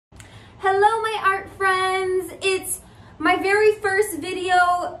My very first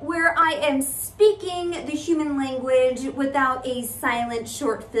video where I am speaking the human language without a silent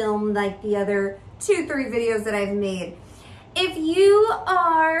short film like the other 2-3 videos that I've made. If you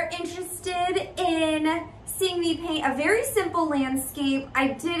are interested in seeing me paint a very simple landscape, I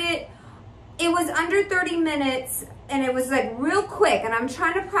did it. It was under 30 minutes and it was like real quick, and I'm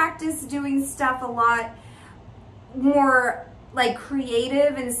trying to practice doing stuff a lot more like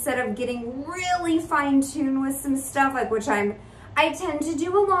creative instead of getting really fine-tuned with some stuff, like which I tend to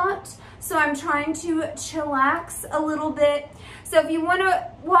do a lot. So I'm trying to chillax a little bit. So if you want to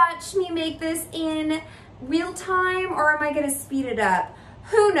watch me make this in real time, or am I going to speed it up?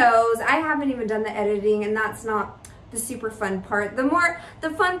 Who knows? I haven't even done the editing, and that's not the super fun part. The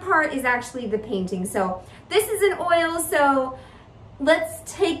fun part is actually the painting. So this is an oil, so let's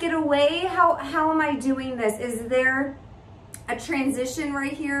take it away. How am I doing this? Is there a transition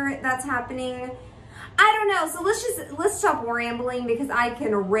right here that's happening? I don't know. So let's stop rambling, because I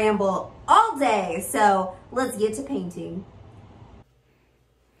can ramble all day. So let's get to painting.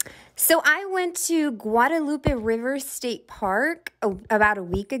 So I went to Guadalupe River State Park about a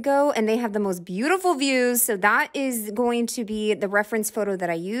week ago, and they have the most beautiful views. So that is going to be the reference photo that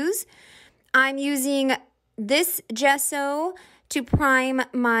I use. I'm using this gesso to prime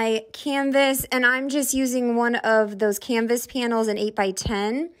my canvas, and I'm just using one of those canvas panels in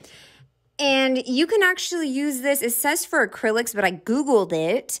 8x10. And you can actually use this. It says for acrylics, but I Googled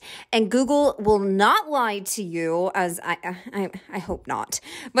it, and Google will not lie to you, as I hope not.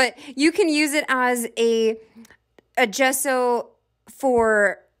 But you can use it as a gesso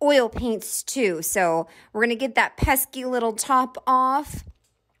for oil paints too. So we're gonna get that pesky little top off,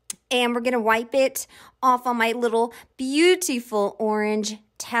 and we're gonna wipe it off on my little beautiful orange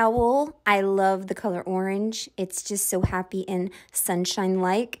towel. I love the color orange. It's just so happy and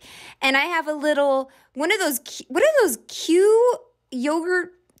sunshine-like. And I have a little, one of those, what are those Q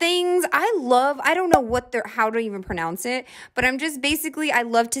yogurt things? I don't know how to even pronounce it, but I'm just basically, I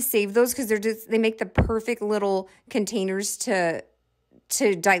love to save those because they make the perfect little containers to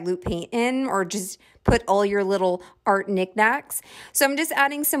dilute paint in, or just put all your little art knickknacks. So I'm just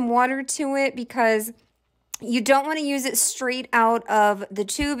adding some water to it because you don't want to use it straight out of the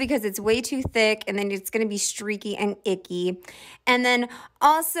tube because it's way too thick, and then it's going to be streaky and icky. And then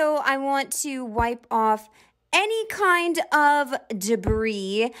also I want to wipe off any kind of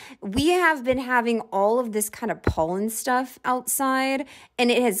debris. We have been having all of this kind of pollen stuff outside,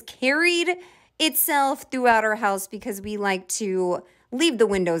 and it has carried itself throughout our house because we like to leave the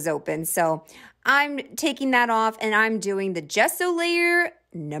windows open. So I'm taking that off, and I'm doing the gesso layer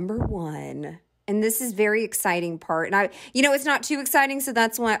number 1. And this is very exciting part. And it's not too exciting, so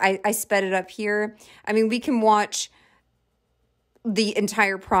that's why I sped it up here. I mean, we can watch the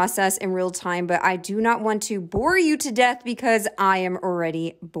entire process in real time, but I do not want to bore you to death because I am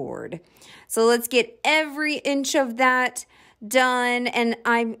already bored. So let's get every inch of that done. And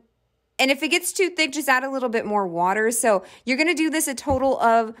if it gets too thick, just add a little bit more water. So you're going to do this a total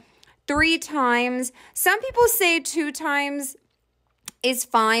of 3 times. Some people say 2 times is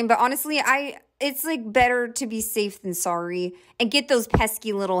fine, but honestly, it's like better to be safe than sorry and get those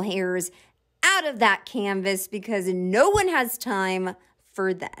pesky little hairs out of that canvas, because no one has time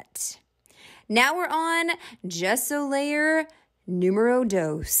for that. Now we're on gesso layer numero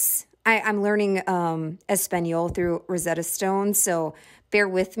 2. I'm learning Espanol through Rosetta Stone, so bear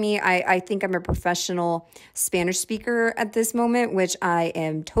with me. I think I'm a professional Spanish speaker at this moment, which I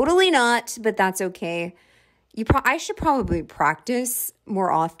am totally not, but that's okay. I should probably practice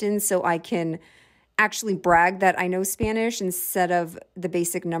more often so I can actually brag that I know Spanish instead of the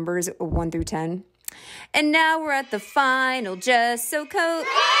basic numbers 1 through 10. And now we're at the final gesso coat.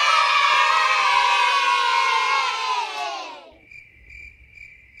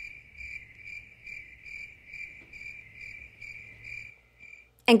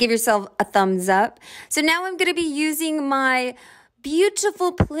 And give yourself a thumbs up. So now I'm going to be using my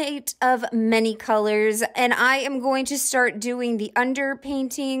beautiful plate of many colors, and I am going to start doing the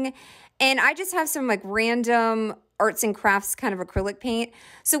underpainting. And I just have some like random arts and crafts kind of acrylic paint.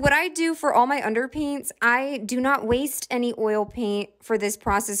 So what I do for all my underpaints, I do not waste any oil paint for this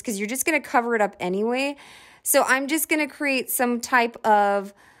process because you're just going to cover it up anyway. So I'm just going to create some type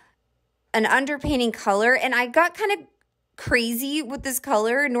of an underpainting color, and I got kind of crazy with this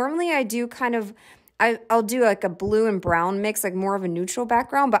color. Normally I do kind of, I'll do like a blue and brown mix, like more of a neutral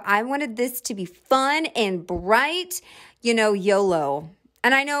background, but I wanted this to be fun and bright, YOLO.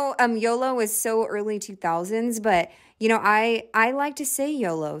 And I know YOLO is so early 2000s, but I like to say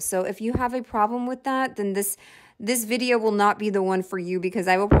YOLO. So if you have a problem with that, then this this video will not be the one for you because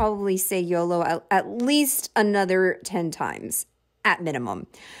I will probably say YOLO at least another 10 times at minimum.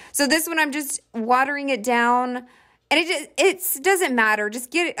 So this one, I'm just watering it down, and it doesn't matter. Just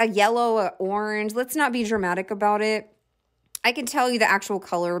get a yellow, a orange. Let's not be dramatic about it. I can tell you the actual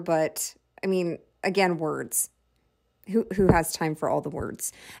color, but I mean, again, words. Who has time for all the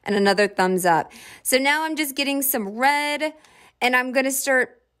words? And another thumbs up. So now I'm just getting some red, and I'm going to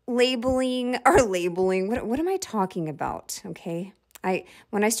start labeling. What am I talking about? Okay.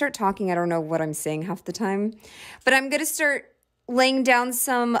 When I start talking, I don't know what I'm saying half the time, but I'm going to start laying down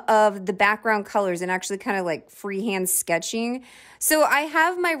some of the background colors and actually kind of like freehand sketching. So I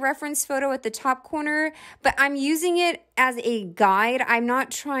have my reference photo at the top corner, but I'm using it as a guide. I'm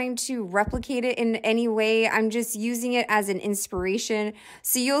not trying to replicate it in any way. I'm just using it as an inspiration.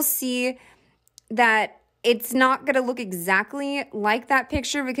 So you'll see that it's not going to look exactly like that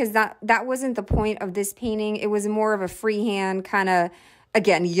picture because that wasn't the point of this painting. It was more of a freehand kind of,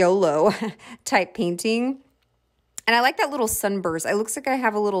 again, YOLO type painting. And I like that little sunburst. It looks like I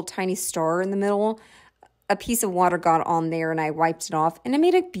have a little tiny star in the middle. A piece of water got on there and I wiped it off and it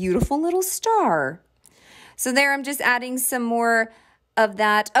made a beautiful little star. So there I'm just adding some more of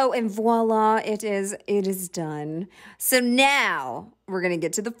that. Oh, and voila, it is done. So now we're going to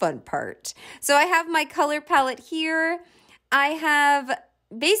get to the fun part. So I have my color palette here. I have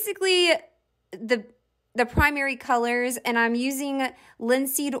basically the primary colors, and I'm using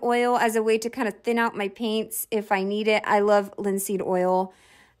linseed oil as a way to kind of thin out my paints if I need it. I love linseed oil.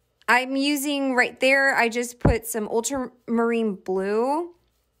 I'm using right there, I just put some ultramarine blue,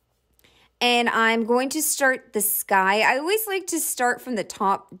 and I'm going to start the sky. I always like to start from the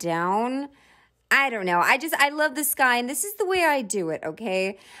top down. I don't know. I love the sky, and this is the way I do it,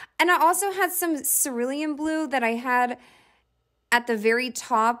 okay? And I also had some cerulean blue that I had at the very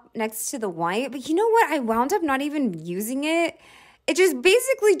top next to the white. But you know what? I wound up not even using it. It just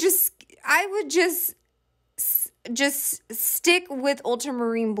basically I would just stick with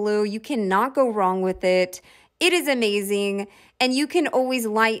ultramarine blue. You cannot go wrong with it. It is amazing. And you can always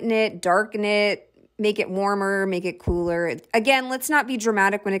lighten it, darken it, make it warmer, make it cooler. Again, let's not be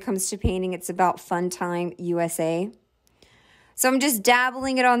dramatic when it comes to painting. It's about fun time, USA. So I'm just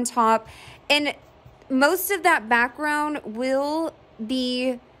dabbling it on top. And most of that background will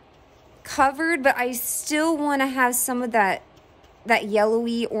be covered, but I still want to have some of that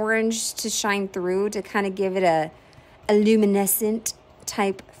yellowy orange to shine through to kind of give it a luminescent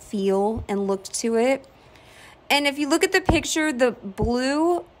type feel and look to it. And if you look at the picture, the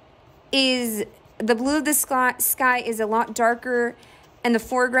blue of the sky is a lot darker in the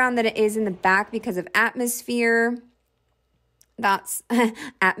foreground than it is in the back because of atmosphere. That's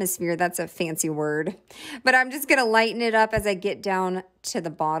atmosphere. That's a fancy word. But I'm just going to lighten it up as I get down to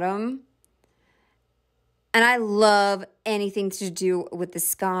the bottom. And I love anything to do with the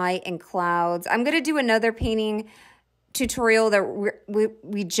sky and clouds. I'm going to do another painting tutorial that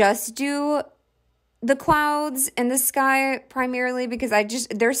we just do the clouds and the sky primarily because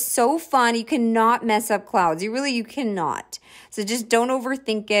they're so fun. You cannot mess up clouds. You cannot. So just don't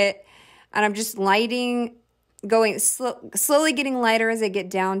overthink it. And I'm just going slowly getting lighter as I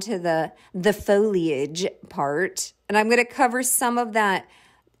get down to the foliage part. And I'm going to cover some of that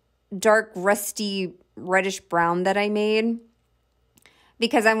dark, rusty, reddish brown that I made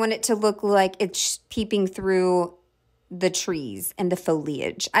because I want it to look like it's peeping through the trees and the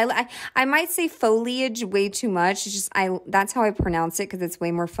foliage. I might say foliage way too much. It's just that's how I pronounce it because it's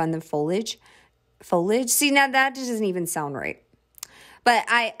way more fun than foliage. Foliage. See, now that just doesn't even sound right. But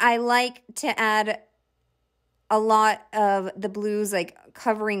I like to add a lot of the blues, like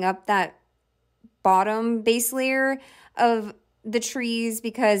covering up that bottom base layer of the trees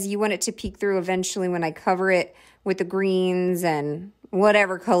because you want it to peek through eventually when I cover it with the greens and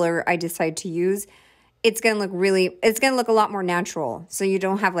whatever color I decide to use. It's going to look a lot more natural. So you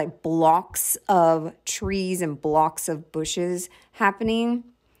don't have like blocks of trees and blocks of bushes happening.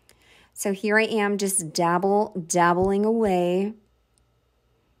 So here I am just dabbling away.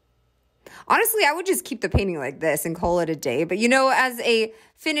 Honestly, I would just keep the painting like this and call it a day. But, as a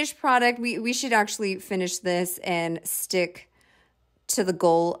finished product, we should actually finish this and stick to the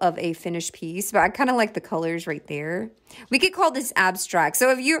goal of a finished piece. But I kind of like the colors right there. We could call this abstract.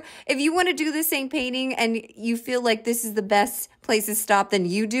 So if you want to do the same painting and you feel like this is the best place to stop, then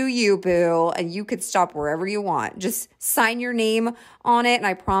you do you, boo. And you could stop wherever you want. Just sign your name on it. And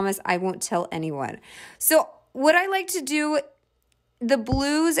I promise I won't tell anyone. So what I like to do, the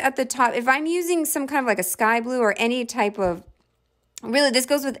blues at the top, if I'm using some kind of like a sky blue or any type of, really this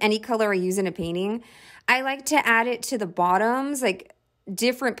goes with any color I use in a painting, I like to add it to the bottoms, like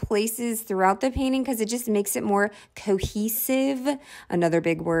different places throughout the painting because it just makes it more cohesive. Another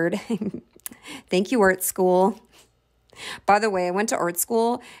big word. Thank you, art school. By the way, I went to art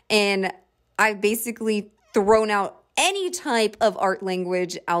school and I've basically thrown out any type of art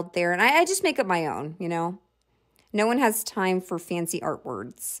language out there, and I just make up my own, you know? No one has time for fancy art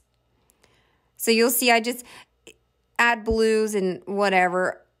words. So you'll see I just add blues and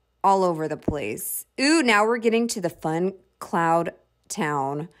whatever all over the place. Ooh, now we're getting to the fun cloud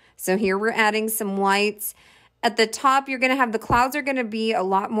town. So here we're adding some whites. At the top, you're going to have the clouds are going to be a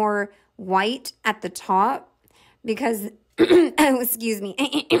lot more white at the top because, oh, excuse me,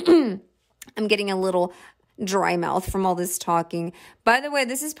 I'm getting a little dry mouth from all this talking. By the way,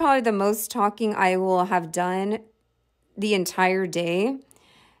 this is probably the most talking I will have done the entire day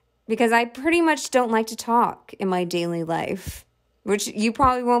because I pretty much don't like to talk in my daily life, which you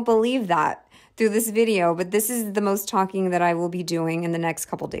probably won't believe that through this video, but this is the most talking that I will be doing in the next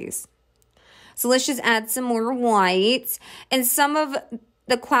couple days. So let's just add some more whites, and some of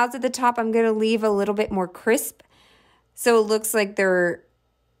the clouds at the top I'm going to leave a little bit more crisp so it looks like they're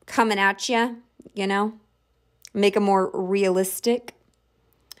coming at you, you know, make them more realistic.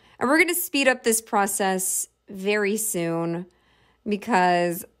 And we're going to speed up this process very soon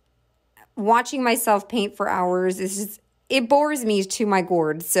because watching myself paint for hours is just, it bores me to my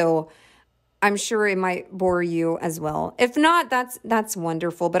gourd. So I'm sure it might bore you as well. If not, that's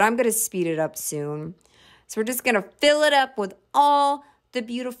wonderful, but I'm going to speed it up soon. So we're just going to fill it up with all the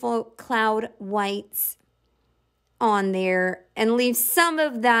beautiful cloud whites on there and leave some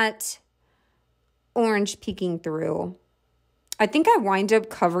of that orange peeking through. I think I wind up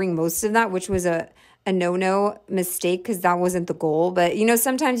covering most of that, which was a no-no mistake because that wasn't the goal. But, you know,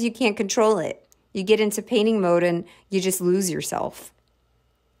 sometimes you can't control it. You get into painting mode and you just lose yourself.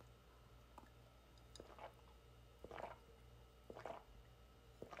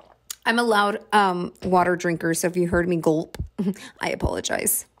 I'm a loud water drinker, so if you heard me gulp, I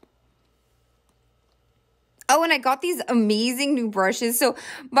apologize. Oh, and I got these amazing new brushes. So,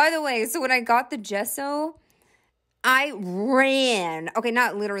 by the way, so when I got the gesso, I ran. Okay,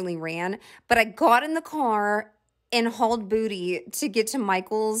 not literally ran, but I got in the car and hauled booty to get to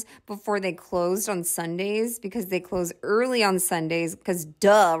Michael's before they closed on Sundays because they close early on Sundays because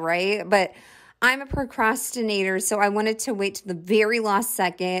duh, right? But I'm a procrastinator, so I wanted to wait to the very last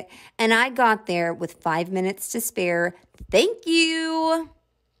second, and I got there with 5 minutes to spare. Thank you.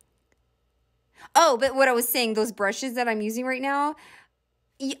 Oh, but what I was saying, those brushes that I'm using right now,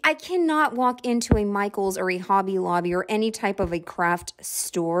 I cannot walk into a Michael's or a Hobby Lobby or any type of a craft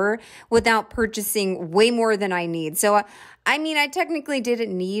store without purchasing way more than I need. So, I mean, I technically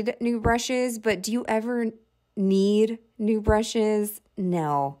didn't need new brushes, but do you ever need new brushes?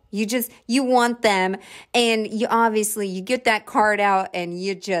 No. You want them, and you get that card out and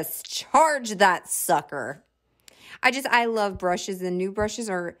you just charge that sucker. I love brushes. The new brushes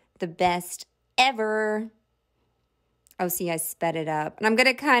are the best ever. Oh, see, I sped it up. And I'm going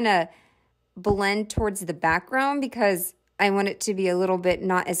to kind of blend towards the background because I want it to be a little bit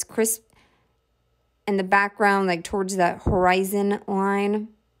not as crisp in the background, like towards that horizon line.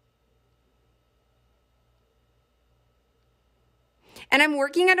 And I'm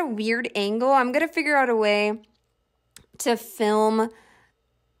working at a weird angle. I'm going to figure out a way to film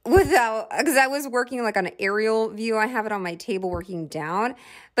without, because I was working like on an aerial view. I have it on my table working down.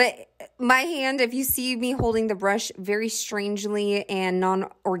 But my hand, if you see me holding the brush very strangely and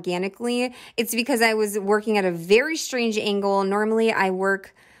non-organically, it's because I was working at a very strange angle. Normally I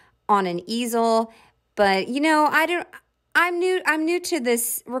work on an easel, but you know, I'm new to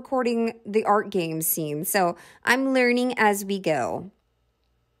this recording the art game scene. So I'm learning as we go.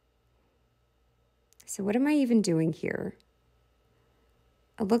 So what am I even doing here?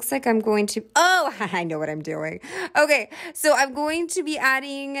 It looks like I'm going to, oh, I know what I'm doing. Okay, so I'm going to be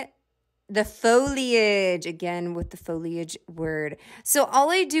adding the foliage, again with the foliage word. So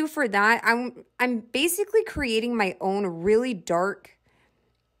all I do for that, I'm basically creating my own really dark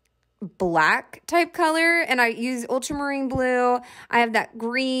black type color, and I use ultramarine blue. I have that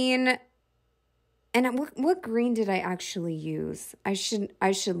green, and what green did I actually use? I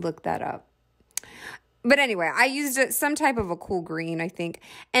should look that up. But anyway, I used some type of a cool green, I think.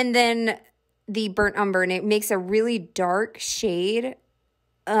 And then the burnt umber, and it makes a really dark shade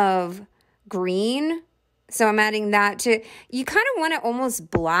of green. So I'm adding that to, you kind of want it almost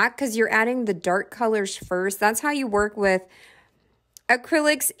black because you're adding the dark colors first. That's how you work with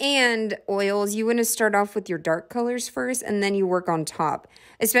acrylics and oils. You want to start off with your dark colors first, and then you work on top.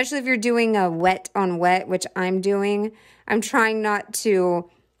 Especially if you're doing a wet on wet, which I'm doing. I'm trying not to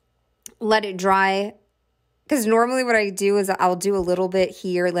let it dry Because normally what I do is I'll do a little bit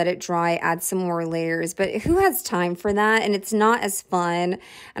here, let it dry, add some more layers. But who has time for that? And it's not as fun.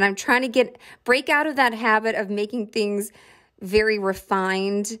 And I'm trying to break out of that habit of making things very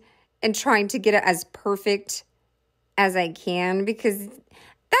refined and trying to get it as perfect as I can, because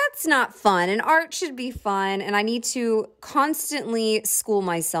that's not fun. And art should be fun. And I need to constantly school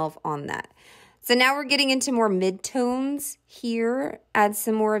myself on that. So now we're getting into more mid-tones here. Add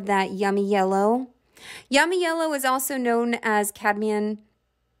some more of that yummy yellow. Yummy yellow is also known as cadmium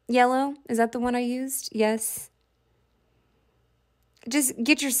yellow. Is that the one I used? Yes. Just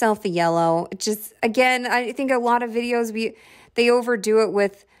get yourself a yellow. Just, again, I think a lot of videos, they overdo it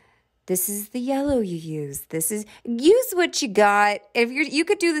with, this is the yellow you use. Use what you got. If you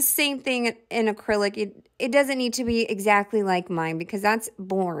could do the same thing in acrylic. It doesn't need to be exactly like mine, because that's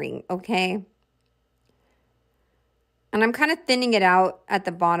boring, okay? And I'm kind of thinning it out at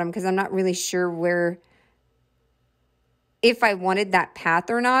the bottom because I'm not really sure if I wanted that path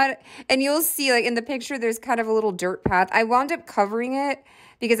or not. And you'll see, like in the picture, there's kind of a little dirt path. I wound up covering it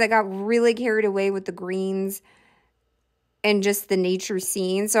because I got really carried away with the greens and just the nature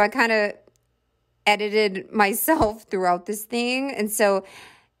scene. So I kind of edited myself throughout this thing. And so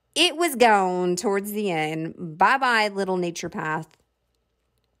it was gone towards the end. Bye-bye, little nature path.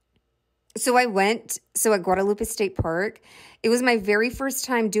 So at Guadalupe State Park, it was my very first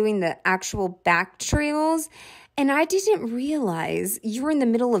time doing the actual back trails, and I didn't realize you were in the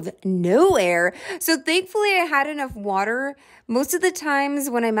middle of nowhere. So thankfully I had enough water. Most of the times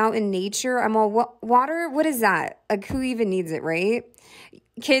when I'm out in nature, I'm all, water? What is that? Like, who even needs it, right?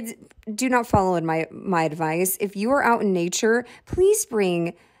 Kids, do not follow my advice. If you are out in nature, please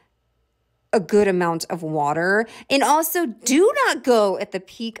bring a good amount of water. And also, do not go at the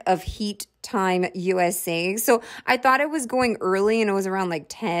peak of heat time USA. So I thought it was going early and it was around like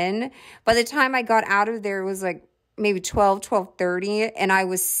 10. By the time I got out of there, it was like maybe 12:30, and I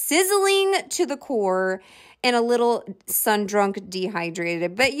was sizzling to the core and a little sun-drunk,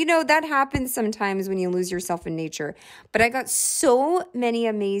 dehydrated. But that happens sometimes when you lose yourself in nature. But I got so many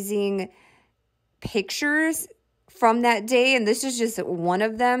amazing pictures from that day, and this is just one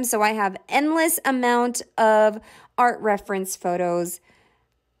of them. So I have endless amount of art reference photos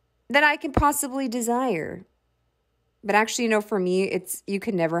that I can possibly desire. But actually, for me, you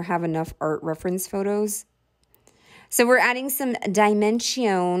can never have enough art reference photos. So we're adding some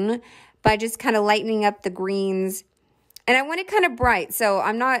dimension by just kind of lightening up the greens. And I want it kind of bright. So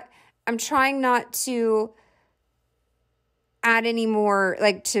I'm trying not to add any more,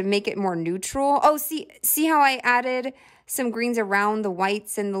 like to make it more neutral. Oh, see how I added some greens around the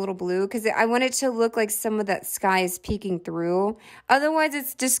whites and the little blue? Because I want it to look like some of that sky is peeking through. Otherwise,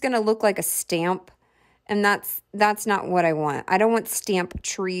 it's just going to look like a stamp. And that's not what I want. I don't want stamp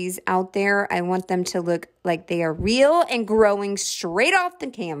trees out there. I want them to look like they are real and growing straight off the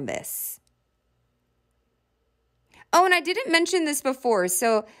canvas. Oh, and I didn't mention this before.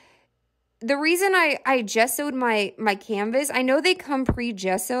 So the reason I gessoed my canvas, I know they come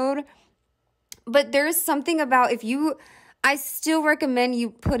pre-gessoed, but there's something about I still recommend you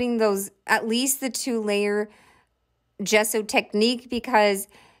putting those, at least the 2-layer gesso technique, because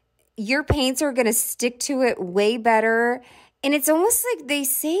your paints are going to stick to it way better. And it's almost like they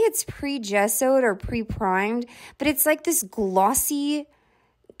say it's pre-gessoed or pre-primed, but it's like this glossy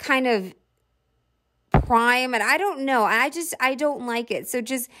kind of prime, and I don't know. I don't like it. So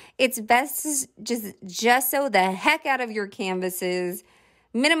it's best to just gesso the heck out of your canvases.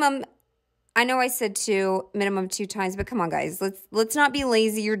 Minimum, I know I said minimum 2 times, but come on, guys. Let's not be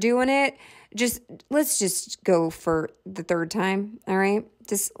lazy. You're doing it. Let's just go for the 3rd time. All right?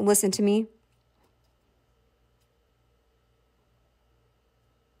 Just listen to me.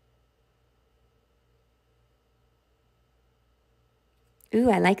 Ooh,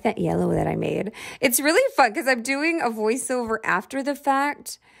 I like that yellow that I made. It's really fun because I'm doing a voiceover after the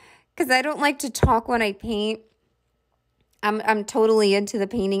fact, because I don't like to talk when I paint. I'm totally into the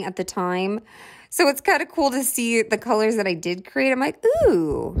painting at the time. So it's kind of cool to see the colors that I did create. I'm like,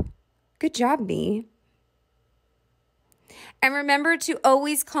 ooh, good job, me. And remember to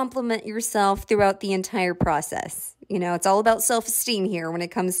always compliment yourself throughout the entire process. It's all about self-esteem here when it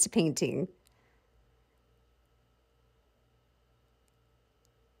comes to painting.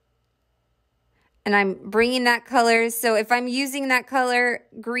 And I'm bringing that color. So if I'm using that color,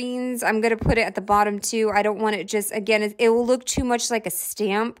 greens, I'm going to put it at the bottom too. I don't want it again, it will look too much like a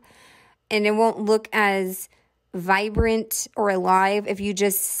stamp, and it won't look as vibrant or alive if you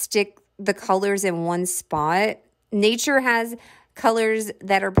just stick the colors in one spot. Nature has colors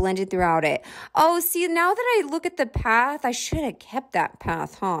that are blended throughout it. Oh, see, now that I look at the path, I should have kept that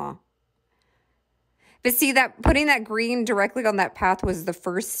path, huh? But see, that putting that green directly on that path was the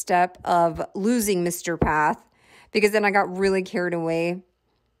first step of losing Mr. Path, because then I got really carried away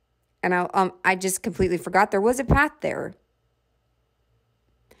and I just completely forgot there was a path there.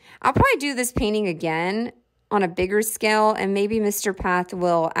 I'll probably do this painting again on a bigger scale, and maybe Mr. Path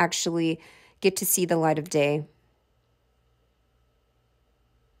will actually get to see the light of day.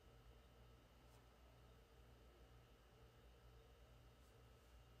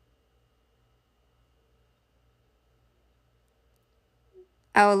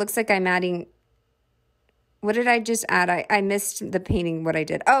 Oh, it looks like I'm adding... What did I just add? I missed the painting, what I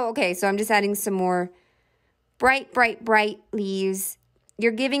did. Oh, okay, so I'm just adding some more bright, bright, bright leaves.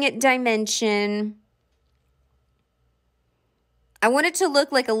 You're giving it dimension. I want it to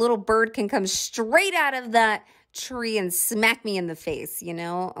look like a little bird can come straight out of that tree and smack me in the face, you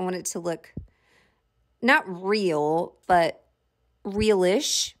know? I want it to look not real, but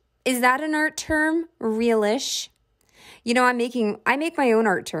realish. Is that an art term? Realish. You know, I make my own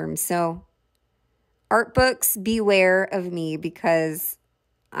art terms, so art books, beware of me, because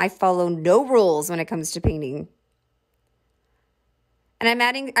I follow no rules when it comes to painting. And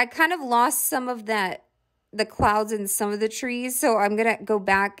I kind of lost some of that, the clouds in some of the trees, so I'm going to go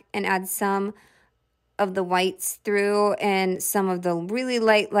back and add some of the whites through and some of the really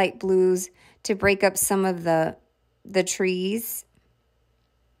light blues to break up some of the trees.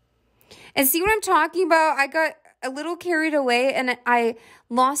 And see what I'm talking about? I got a little carried away and I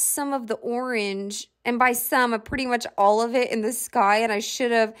lost some of the orange, and by some, pretty much all of it in the sky, and I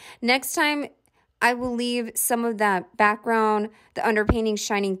should have. Next time, I will leave some of that background, the underpainting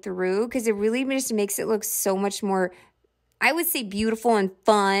shining through, because it really just makes it look so much more, I would say, beautiful and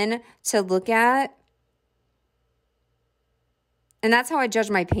fun to look at. And that's how I judge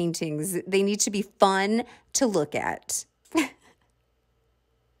my paintings. They need to be fun to look at.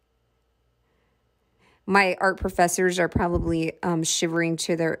 My art professors are probably shivering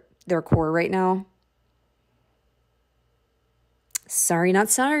to their core right now. Sorry, not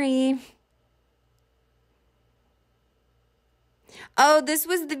sorry. Oh, this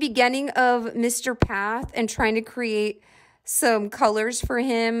was the beginning of Mr. Path and trying to create some colors for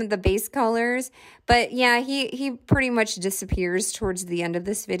him, the base colors. But yeah, he pretty much disappears towards the end of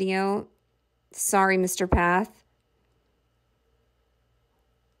this video. Sorry, Mr. Path.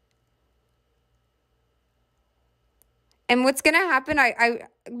 And what's going to happen, I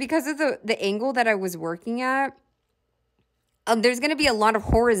because of the angle that I was working at, there's going to be a lot of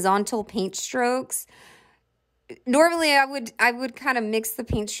horizontal paint strokes. Normally, I would kind of mix the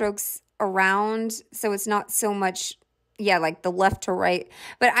paint strokes around, so it's not so much, yeah, like the left to right.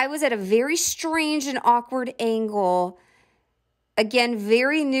 But I was at a very strange and awkward angle. Again,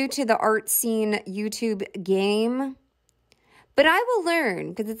 very new to the art scene YouTube game. But I will learn,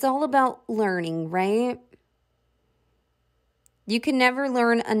 because it's all about learning, right? You can never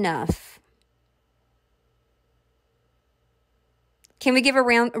learn enough. Can we give a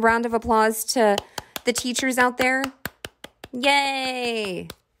round of applause to the teachers out there? Yay!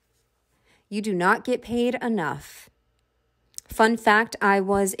 You do not get paid enough. Fun fact, I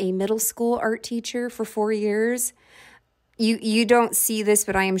was a middle school art teacher for 4 years. You don't see this,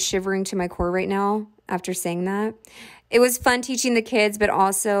 but I am shivering to my core right now after saying that. It was fun teaching the kids, but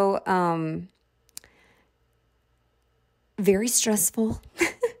also very stressful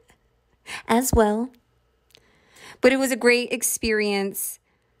as well. But it was a great experience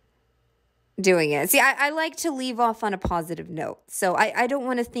doing it. See, I like to leave off on a positive note. So I don't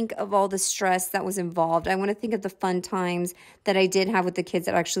want to think of all the stress that was involved. I want to think of the fun times that I did have with the kids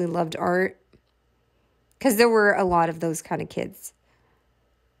that actually loved art. Because there were a lot of those kind of kids.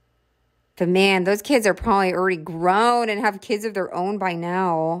 But man, those kids are probably already grown and have kids of their own by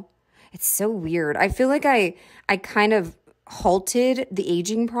now. It's so weird. I feel like I kind of halted the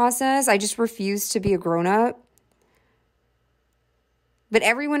aging process. I just refused to be a grown-up. But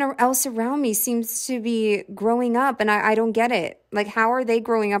everyone else around me seems to be growing up, and I don't get it. Like, how are they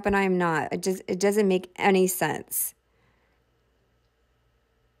growing up and I am not? It doesn't make any sense.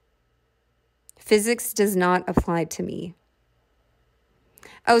 Physics does not apply to me.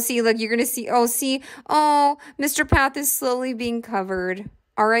 Oh, see, look, you're going to see. Oh, see. Oh, Mr. Path is slowly being covered.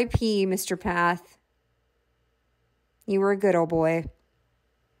 R.I.P., Mr. Path. You were a good old boy.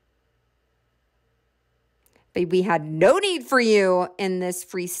 But we had no need for you in this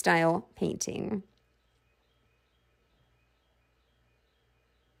freestyle painting.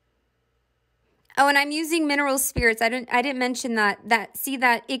 Oh, and I'm using mineral spirits. I didn't mention that. See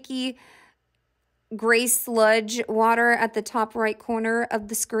that icky gray sludge water at the top right corner of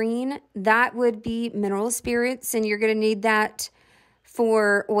the screen? That would be mineral spirits, and you're going to need that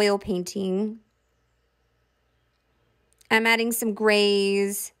for oil painting. I'm adding some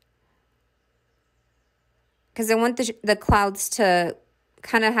grays because I want the clouds to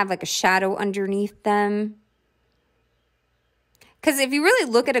kind of have like a shadow underneath them. Because if you really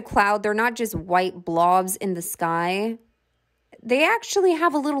look at a cloud, they're not just white blobs in the sky. They actually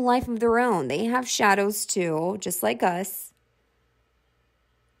have a little life of their own. They have shadows too, just like us.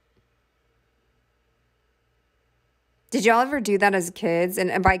 Did y'all ever do that as kids?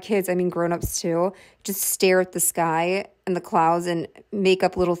 And by kids, I mean grown-ups too. Just stare at the sky and the clouds and make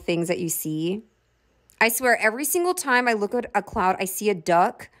up little things that you see. I swear, every single time I look at a cloud, I see a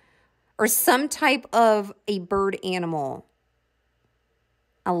duck or some type of a bird animal.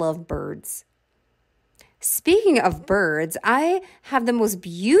 I love birds. Speaking of birds, I have the most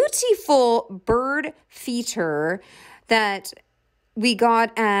beautiful bird feeder that we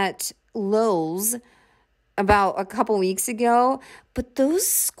got at Lowe's about a couple weeks ago. But those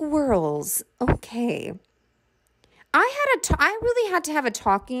squirrels, okay. I really had to have a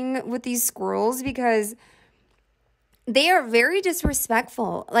talking with these squirrels because they are very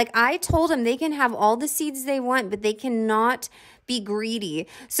disrespectful. Like, I told them they can have all the seeds they want, but they cannot be greedy.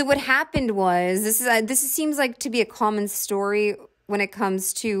 So what happened was, this seems like to be a common story when it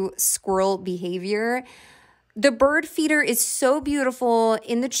comes to squirrel behavior. The bird feeder is so beautiful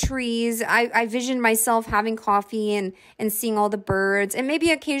in the trees. I visioned myself having coffee and seeing all the birds and maybe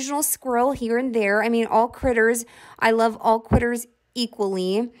occasional squirrel here and there. I mean, all critters. I love all critters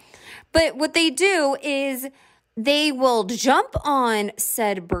equally. But what they do is they will jump on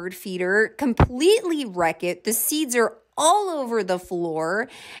said bird feeder, completely wreck it. The seeds are all over the floor.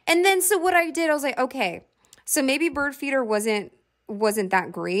 And then so what I did, I was like, okay, so maybe bird feeder wasn't that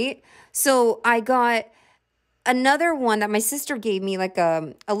great. So I got another one that my sister gave me, like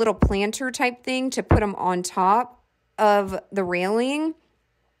a little planter type thing to put them on top of the railing.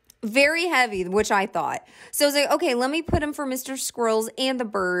 Very heavy, which I thought. So I was like, okay, let me put them for Mr. Squirrels and the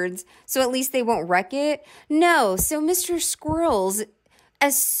birds, so at least they won't wreck it. No, so Mr. Squirrels,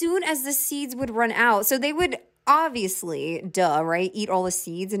 as soon as the seeds would run out, so they would obviously, right, eat all the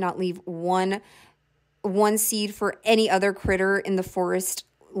seeds and not leave one seed for any other critter in the forest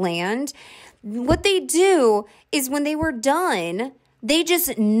land. What they do is when they were done, they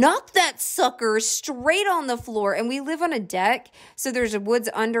just knock that sucker straight on the floor. And we live on a deck, so there's woods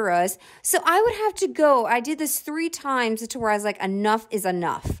under us. So I would have to go. I did this 3 times to where I was like, enough is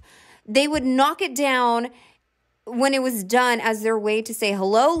enough. They would knock it down when it was done as their way to say,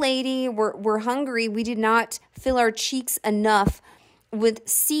 hello, lady, we're hungry. We did not fill our cheeks enough with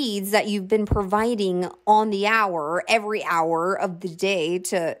seeds that you've been providing on the hour, every hour of the day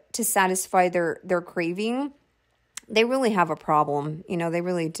to satisfy their craving. They really have a problem. They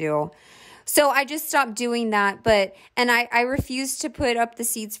really do. So I just stopped doing that. And I refused to put up the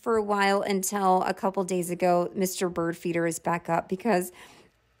seeds for a while until a couple days ago, Mr. Bird Feeder is back up, because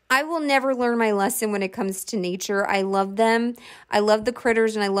I will never learn my lesson when it comes to nature. I love them. I love the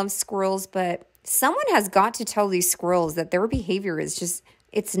critters and I love squirrels, but someone has got to tell these squirrels that their behavior is just,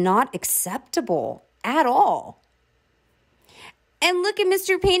 it's not acceptable at all. And look at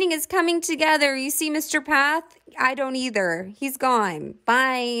Mr. Painting is coming together. You see Mr. Path? I don't either. He's gone.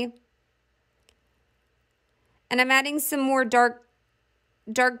 Bye. And I'm adding some more dark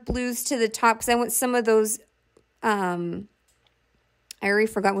blues to the top because I want some of those, I already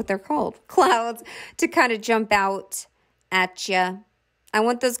forgot what they're called, clouds, to kind of jump out at you. I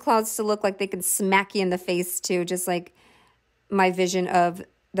want those clouds to look like they can smack you in the face too, just like my vision of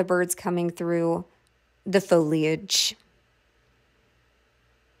the birds coming through the foliage.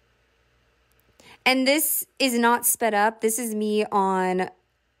 And this is not sped up. This is me on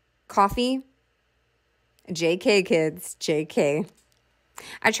coffee. JK, kids. JK.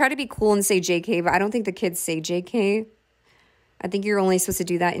 I try to be cool and say JK, but I don't think the kids say JK. I think you're only supposed to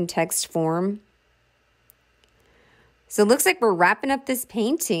do that in text form. So it looks like we're wrapping up this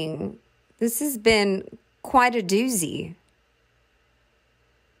painting. This has been quite a doozy.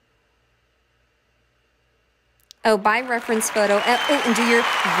 Oh, by reference photo. Oh, and do your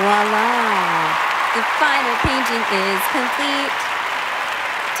voila. The final painting is complete.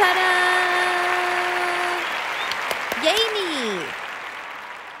 Ta-da! Yay me!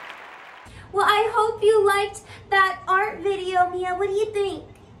 Well, I hope you liked that art video, Mia. What do you think?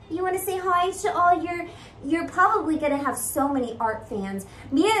 You want to say hi to all you're probably going to have so many art fans.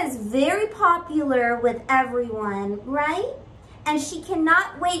 Mia is very popular with everyone, right? And she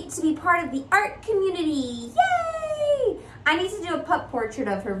cannot wait to be part of the art community. Yay! I need to do a pup portrait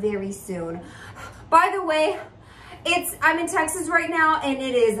of her very soon. By the way, I'm in Texas right now, and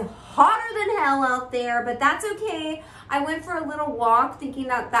it is hotter than hell out there, but that's okay. I went for a little walk thinking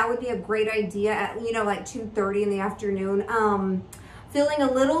that would be a great idea at, you know, like 2:30 in the afternoon. Feeling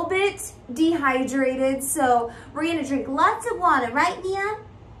a little bit dehydrated, so we're gonna drink lots of water, right, Mia?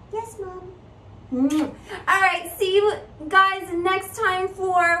 Yes, Mom. All right, see you guys next time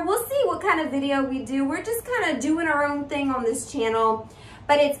we'll see what kind of video we do. We're just kind of doing our own thing on this channel,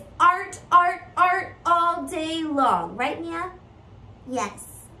 but it's art, art, art all day long, right, Mia? Yes.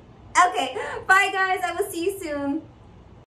 Okay, bye guys, I will see you soon.